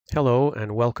Hello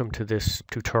and welcome to this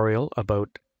tutorial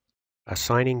about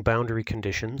assigning boundary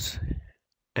conditions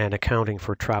and accounting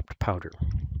for trapped powder.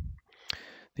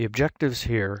 The objectives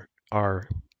here are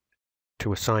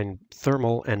to assign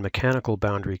thermal and mechanical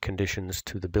boundary conditions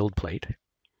to the build plate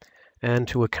and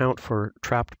to account for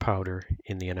trapped powder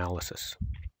in the analysis.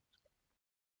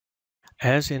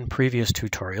 As in previous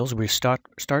tutorials, we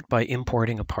start by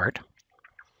importing a part,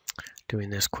 doing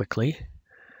this quickly,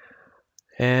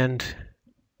 and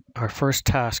our first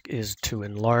task is to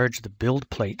enlarge the build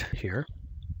plate here.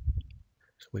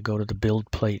 So we go to the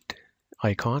build plate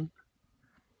icon.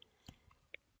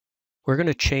 We're going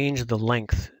to change the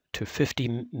length to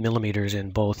 50 millimeters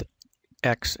in both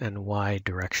X and Y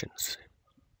directions.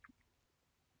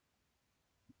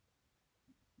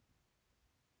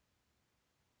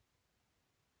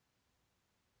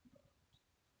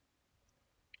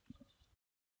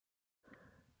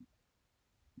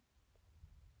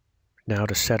 Now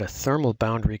to set a thermal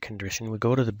boundary condition, we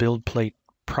go to the Build Plate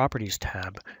Properties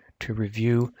tab to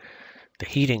review the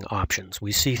heating options.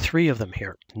 We see three of them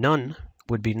here. None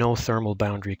would be no thermal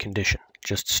boundary condition.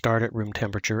 Just start at room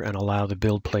temperature and allow the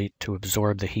build plate to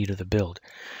absorb the heat of the build.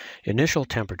 Initial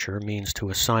temperature means to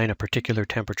assign a particular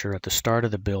temperature at the start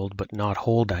of the build but not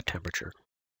hold that temperature.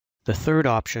 The third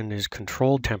option is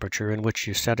controlled temperature, in which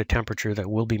you set a temperature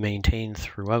that will be maintained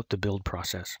throughout the build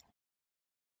process.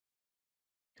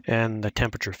 And the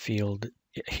temperature field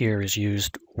here is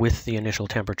used with the initial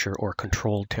temperature or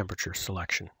controlled temperature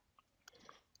selection.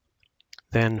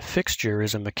 Then fixture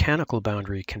is a mechanical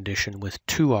boundary condition with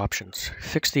two options.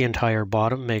 Fix the entire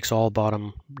bottom makes all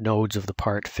bottom nodes of the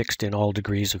part fixed in all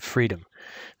degrees of freedom.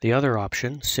 The other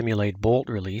option, simulate bolt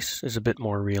release, is a bit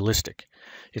more realistic.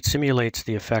 It simulates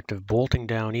the effect of bolting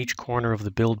down each corner of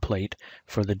the build plate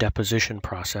for the deposition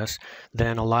process,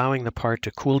 then allowing the part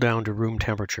to cool down to room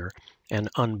temperature and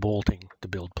unbolting the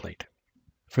build plate.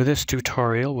 For this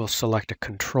tutorial, we'll select a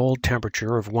controlled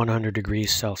temperature of 100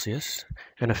 degrees Celsius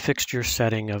and a fixture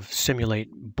setting of simulate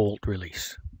bolt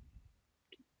release.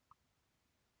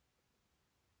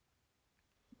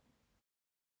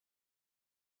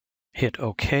 Hit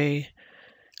OK,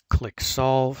 click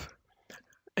Solve,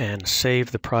 and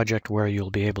save the project where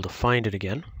you'll be able to find it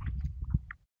again.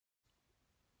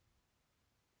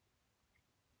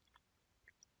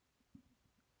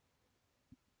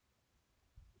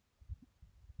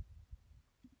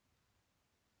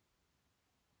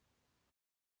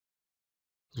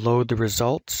 Load the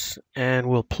results, and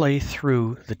we'll play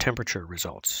through the temperature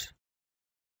results.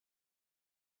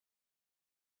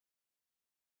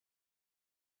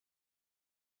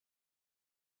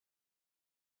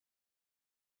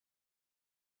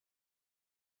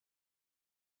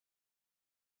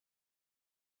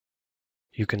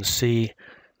 You can see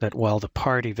that while the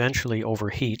part eventually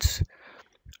overheats,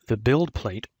 the build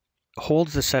plate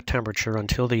holds the set temperature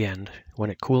until the end,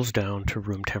 when it cools down to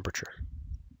room temperature.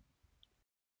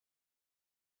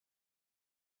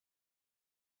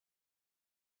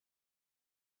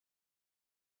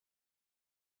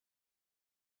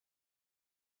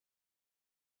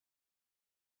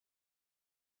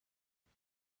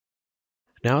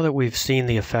 Now that we've seen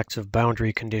the effects of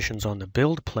boundary conditions on the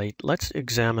build plate, let's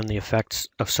examine the effects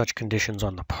of such conditions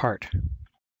on the part.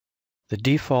 The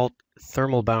default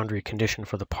thermal boundary condition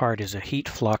for the part is a heat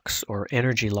flux or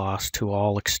energy loss to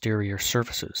all exterior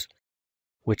surfaces,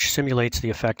 which simulates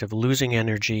the effect of losing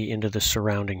energy into the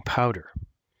surrounding powder.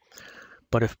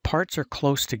 But if parts are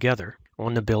close together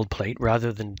on the build plate,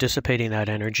 rather than dissipating that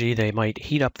energy, they might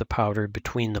heat up the powder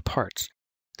between the parts.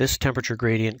 This temperature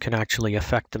gradient can actually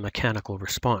affect the mechanical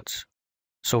response.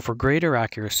 So for greater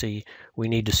accuracy, we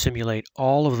need to simulate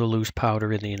all of the loose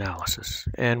powder in the analysis,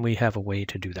 and we have a way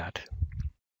to do that.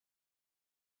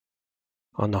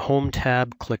 On the Home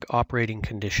tab, click Operating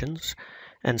Conditions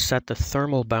and set the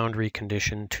thermal boundary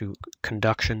condition to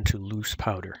conduction to loose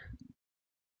powder.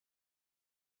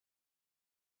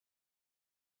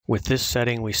 With this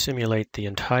setting, we simulate the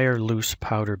entire loose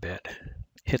powder bed.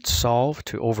 Hit Solve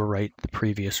to overwrite the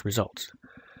previous results.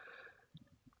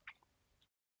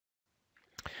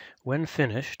 When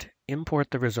finished,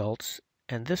 import the results,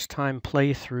 and this time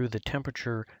play through the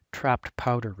temperature trapped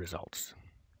powder results.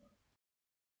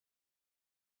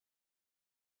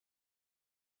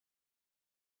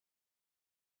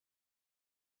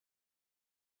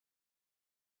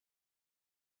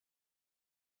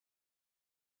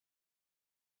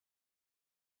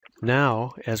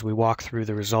 Now, as we walk through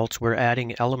the results, we're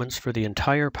adding elements for the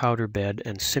entire powder bed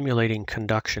and simulating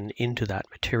conduction into that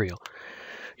material.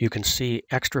 You can see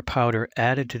extra powder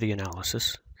added to the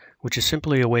analysis, which is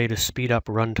simply a way to speed up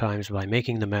run times by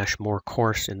making the mesh more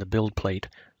coarse in the build plate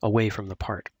away from the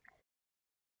part.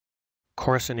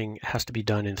 coarsening has to be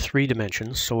done in 3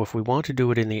 dimensions, so if we want to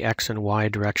do it in the X and Y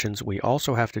directions, we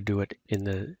also have to do it in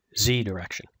the Z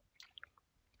direction.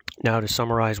 Now, to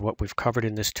summarize what we've covered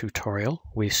in this tutorial,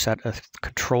 we set a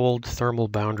controlled thermal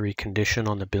boundary condition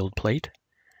on the build plate.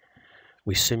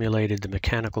 We simulated the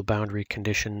mechanical boundary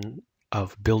condition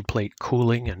of build plate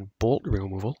cooling and bolt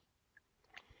removal.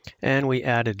 And we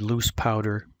added loose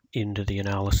powder into the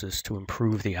analysis to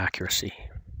improve the accuracy.